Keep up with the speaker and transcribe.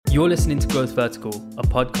You're listening to Growth Vertical, a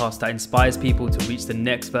podcast that inspires people to reach the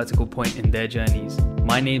next vertical point in their journeys.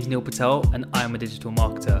 My name's Neil Patel and I'm a digital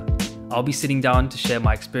marketer. I'll be sitting down to share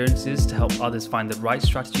my experiences to help others find the right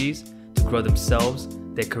strategies to grow themselves,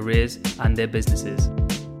 their careers, and their businesses.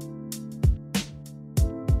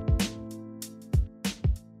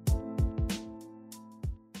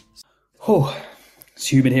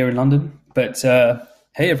 It's humid here in London, but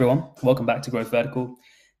hey everyone, welcome back to Growth Vertical.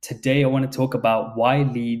 Today I want to talk about why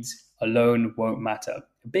leads alone won't matter.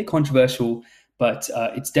 A bit controversial, but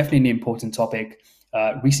it's definitely an important topic.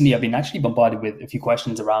 Recently I've been actually bombarded with a few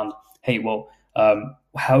questions around,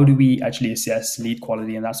 how do we actually assess lead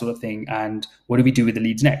quality and that sort of thing? And what do we do with the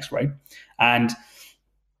leads next, right? And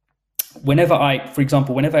whenever I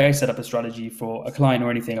set up a strategy for a client or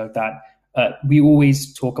anything like that, we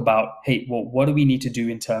always talk about, what do we need to do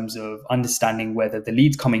in terms of understanding whether the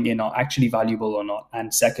leads coming in are actually valuable or not?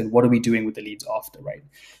 And second, what are we doing with the leads after, right?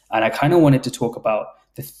 And I kind of wanted to talk about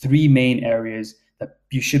the three main areas that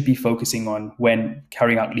you should be focusing on when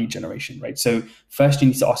carrying out lead generation, right? So first, you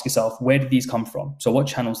need to ask yourself, where did these come from? So what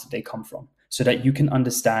channels did they come from? So that you can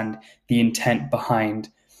understand the intent behind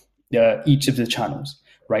each of the channels,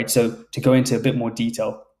 right? So to go into a bit more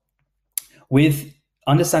detail, with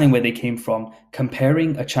understanding where they came from,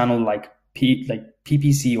 comparing a channel like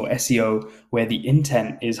PPC or SEO, where the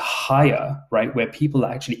intent is higher, right? Where people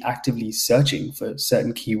are actually actively searching for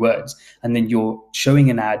certain keywords, and then you're showing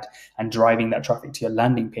an ad and driving that traffic to your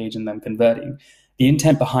landing page and then converting. The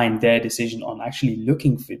intent behind their decision on actually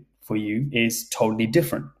looking for you is totally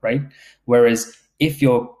different, right? Whereas if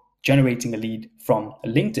you're generating a lead from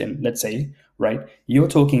LinkedIn, let's say, right, you're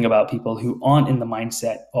talking about people who aren't in the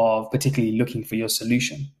mindset of particularly looking for your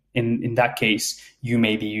solution. In that case, you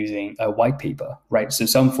may be using a white paper, right? So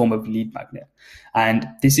some form of lead magnet. And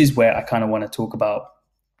this is where I kind of want to talk about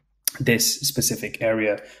this specific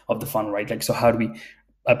area of the funnel, right? Like, so how do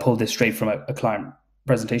I pull this straight from a client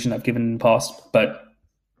presentation I've given in the past, but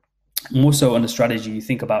more so on the strategy, you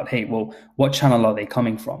think about, what channel are they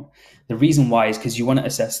coming from? The reason why is because you want to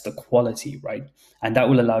assess the quality, right? And that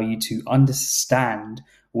will allow you to understand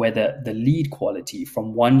whether the lead quality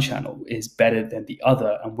from one channel is better than the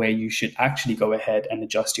other, and where you should actually go ahead and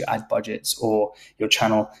adjust your ad budgets or your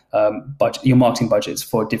channel budget, your marketing budgets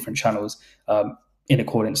for different channels in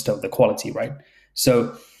accordance to the quality, right?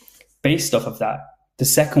 So based off of that, the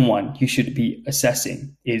second one you should be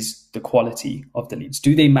assessing is the quality of the leads.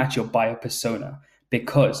 Do they match your buyer persona?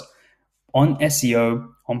 Because on SEO,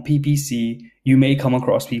 on PPC, you may come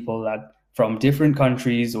across people that from different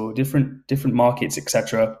countries or different markets,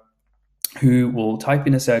 etc., who will type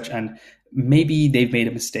in a search and maybe they've made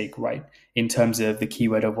a mistake, right, in terms of the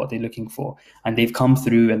keyword of what they're looking for, and they've come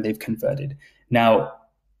through and they've converted. Now,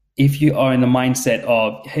 if you are in the mindset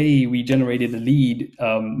of, hey, we generated a lead,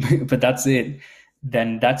 but that's it,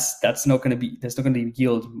 then that's not going to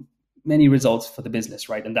yield many results for the business,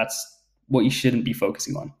 right? And that's what you shouldn't be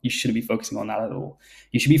focusing on. You shouldn't be focusing on that at all.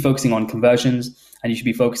 You should be focusing on conversions, and you should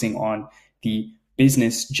be focusing on the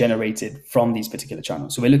business generated from these particular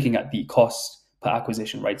channels. So we're looking at the cost per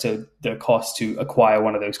acquisition, right? So the cost to acquire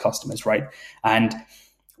one of those customers, right? And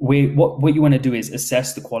what you want to do is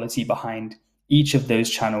assess the quality behind each of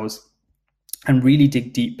those channels and really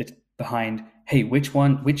dig deep behind, which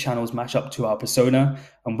channels match up to our persona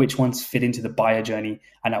and which ones fit into the buyer journey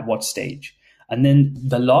and at what stage. And then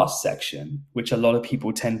the last section, which a lot of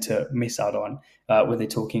people tend to miss out on when they're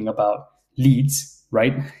talking about leads,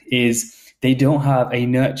 right, is they don't have a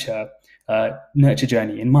nurture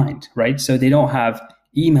journey in mind, right? So they don't have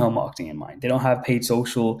email marketing in mind. They don't have paid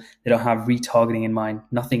social. They don't have retargeting in mind,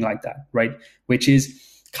 nothing like that, right? Which is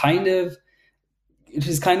kind of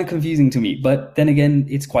confusing to me, but then again,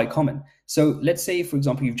 it's quite common. So let's say, for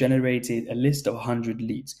example, you've generated a list of 100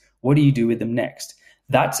 leads. What do you do with them next?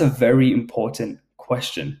 That's a very important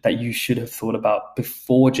question that you should have thought about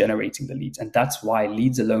before generating the leads. And that's why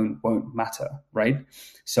leads alone won't matter, right?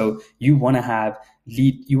 So you want to have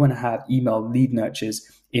email lead nurtures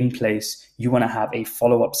in place. You want to have a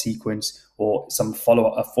follow-up sequence or some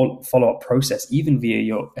follow-up process, even via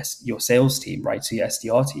your sales team, right? So your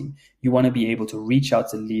SDR team. You want to be able to reach out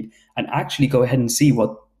to the lead and actually go ahead and see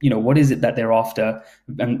what is it that they're after,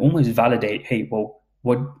 and almost validate,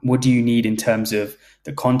 what do you need in terms of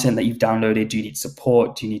the content that you've downloaded? Do you need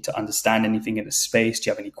support? Do you need to understand anything in the space? Do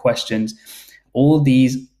you have any questions? All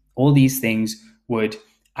these things would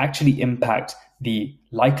actually impact the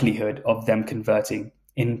likelihood of them converting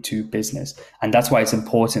into business. And that's why it's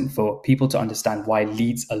important for people to understand why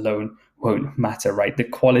leads alone won't matter, right? The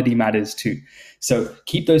quality matters too. So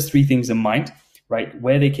keep those three things in mind, right?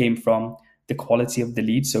 Where they came from, the quality of the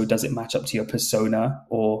lead. So does it match up to your persona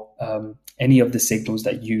or any of the signals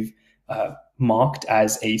that you've marked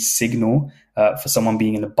as a signal for someone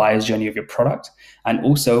being in the buyer's journey of your product? And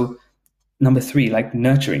also, number three, like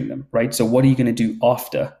nurturing them, right? So what are you going to do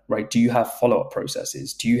after, right? Do you have follow-up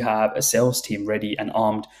processes? Do you have a sales team ready and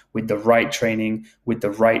armed with the right training, with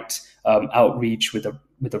the right outreach, with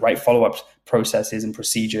the right follow-up processes and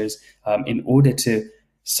procedures in order to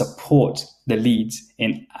support the leads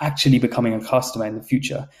in actually becoming a customer in the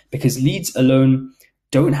future? Because leads alone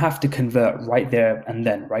don't have to convert right there and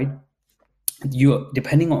then, right? You,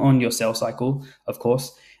 depending on your sales cycle, of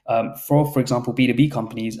course, for example, B2B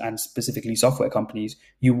companies and specifically software companies,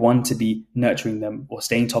 you want to be nurturing them or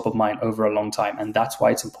staying top of mind over a long time. And that's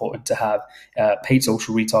why it's important to have paid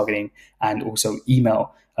social retargeting and also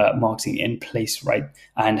email marketing in place, right?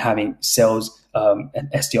 And having sales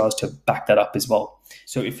and SDRs to back that up as well.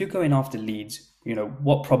 So if you're going after leads,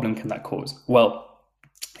 what problem can that cause? Well,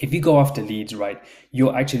 if you go after leads, right,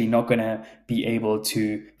 you're actually not going to be able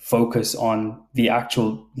to focus on the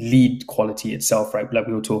actual lead quality itself, right, like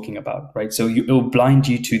we were talking about, right? So it will blind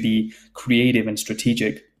you to the creative and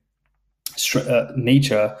strategic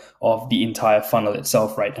nature of the entire funnel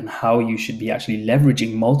itself, right, and how you should be actually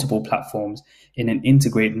leveraging multiple platforms in an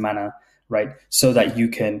integrated manner, right, so that you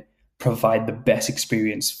can provide the best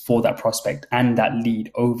experience for that prospect and that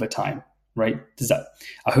lead over time, right?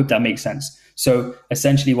 I hope that makes sense. So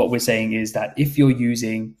essentially what we're saying is that if you're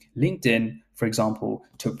using LinkedIn, for example,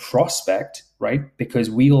 to prospect, right?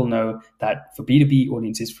 Because we all know that for B2B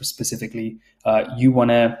audiences specifically, you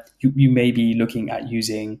may be looking to use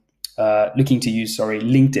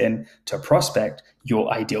LinkedIn to prospect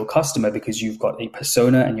your ideal customer because you've got a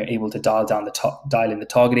persona and you're able to dial in the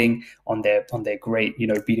targeting on their great,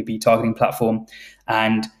 B2B targeting platform.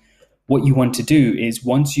 And what you want to do is,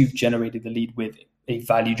 once you've generated the lead with a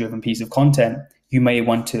value-driven piece of content, you may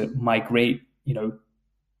want to migrate,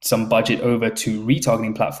 some budget over to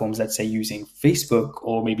retargeting platforms, let's say using Facebook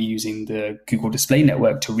or maybe using the Google Display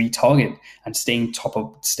Network to retarget and stay top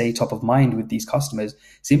of mind with these customers,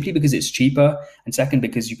 simply because it's cheaper, and second,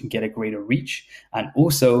 because you can get a greater reach, and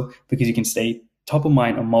also because you can stay top of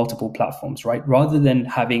mind on multiple platforms, right? Rather than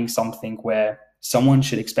having something where someone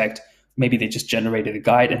should expect maybe they just generated a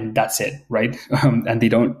guide and that's it, right? And they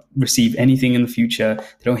don't receive anything in the future.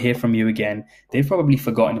 They don't hear from you again. They've probably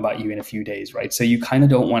forgotten about you in a few days, right? So you kind of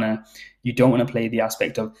don't want to play the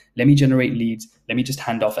aspect of, let me generate leads, let me just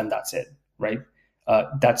hand off and that's it, right?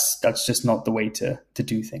 That's just not the way to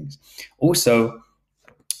do things. Also,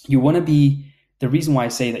 the reason why I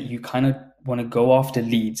say that you kind of want to go after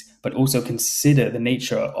leads, but also consider the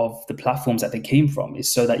nature of the platforms that they came from,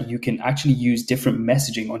 is so that you can actually use different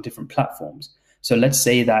messaging on different platforms. So let's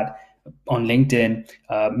say that on LinkedIn,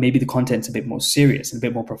 maybe the content's a bit more serious and a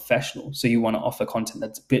bit more professional. So you want to offer content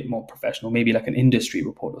that's a bit more professional, maybe like an industry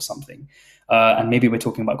report or something. And maybe we're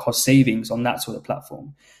talking about cost savings on that sort of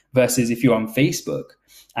platform. Versus if you're on Facebook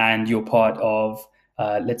and you're part of,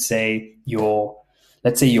 let's say your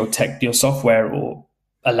software or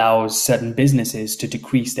allows certain businesses to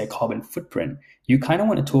decrease their carbon footprint, you kind of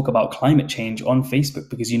want to talk about climate change on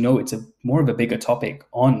Facebook because it's more of a bigger topic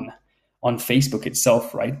on Facebook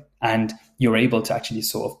itself, right? And you're able to actually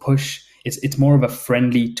sort of push. It's more of a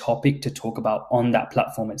friendly topic to talk about on that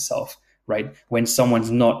platform itself, right? When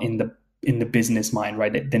someone's not in the business mind,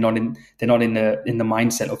 right? They're not in the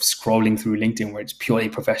mindset of scrolling through LinkedIn where it's purely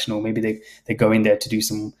professional. Maybe they go in there to do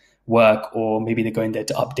some work, or maybe they're going there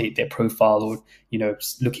to update their profile, or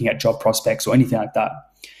looking at job prospects or anything like that.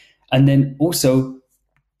 And then also,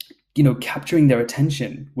 capturing their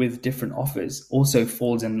attention with different offers also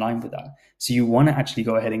falls in line with that. So you want to actually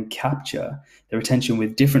go ahead and capture their attention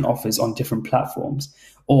with different offers on different platforms,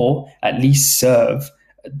 or at least serve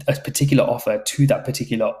a particular offer to that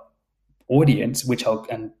particular audience,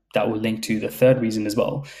 and that will link to the third reason as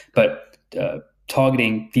well. But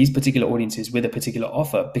targeting these particular audiences with a particular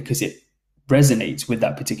offer because it resonates with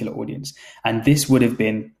that particular audience. And this would have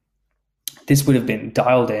been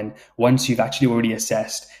dialed in once you've actually already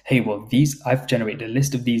assessed, hey, well, I've generated a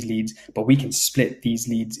list of these leads, but we can split these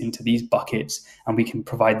leads into these buckets and we can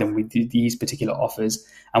provide them with these particular offers.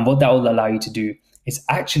 And what that will allow you to do is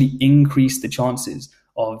actually increase the chances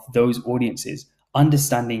of those audiences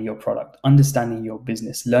understanding your product, understanding your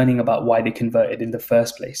business, learning about why they converted in the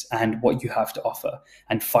first place and what you have to offer.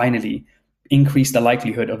 And finally, increase the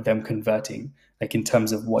likelihood of them converting, like in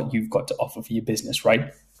terms of what you've got to offer for your business,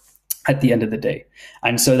 right? At the end of the day.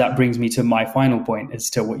 And so that brings me to my final point as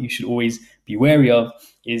to what you should always be wary of,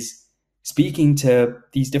 is speaking to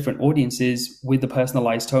these different audiences with a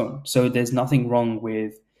personalized tone. So there's nothing wrong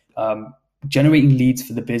with generating leads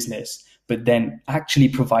for the business, but then actually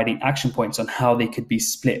providing action points on how they could be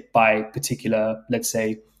split by particular, let's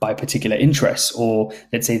say, by particular interests, or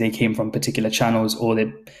let's say they came from particular channels, or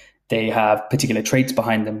they have particular traits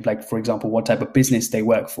behind them, like, for example, what type of business they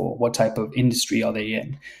work for, what type of industry are they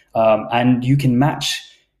in, and you can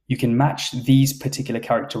match these particular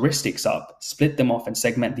characteristics up, split them off, and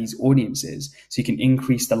segment these audiences, so you can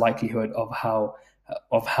increase the likelihood of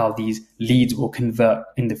how these leads will convert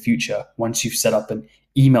in the future once you've set up an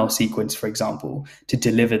email sequence, for example, to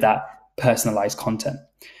deliver that personalized content.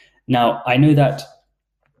 Now, I know that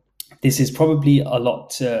this is probably a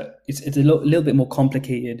lot. It's a little bit more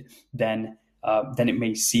complicated than it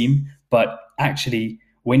may seem. But actually,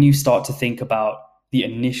 when you start to think about the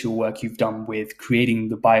initial work you've done with creating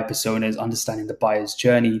the buyer personas, understanding the buyer's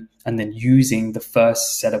journey, and then using the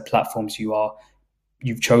first set of platforms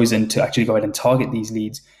you've chosen to actually go ahead and target these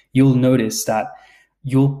leads, you'll notice that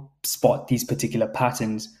you'll spot these particular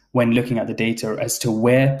patterns when looking at the data as to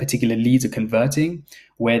where particular leads are converting,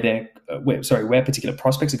 where particular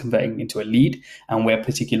prospects are converting into a lead, and where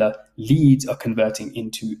particular leads are converting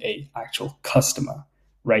into a actual customer,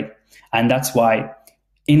 right? And that's why,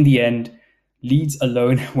 in the end, leads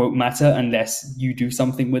alone won't matter unless you do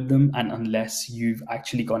something with them and unless you've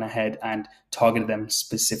actually gone ahead and targeted them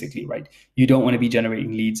specifically, right? You don't want to be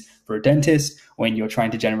generating leads for a dentist when you're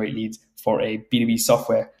trying to generate leads for a B2B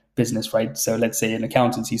software business, right? So let's say an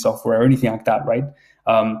accountancy software or anything like that, right?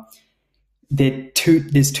 They're two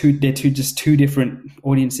different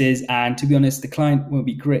audiences, and to be honest, the client won't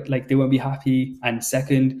be great, like they won't be happy, and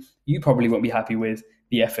second, you probably won't be happy with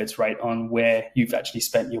the efforts, right, on where you've actually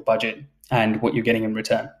spent your budget and what you're getting in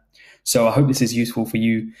return. So I hope this is useful for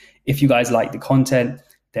you. If you guys like the content,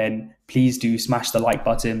 then please do smash the like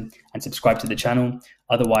button and subscribe to the channel.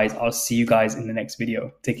 Otherwise, I'll see you guys in the next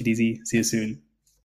video. Take it easy. See you soon.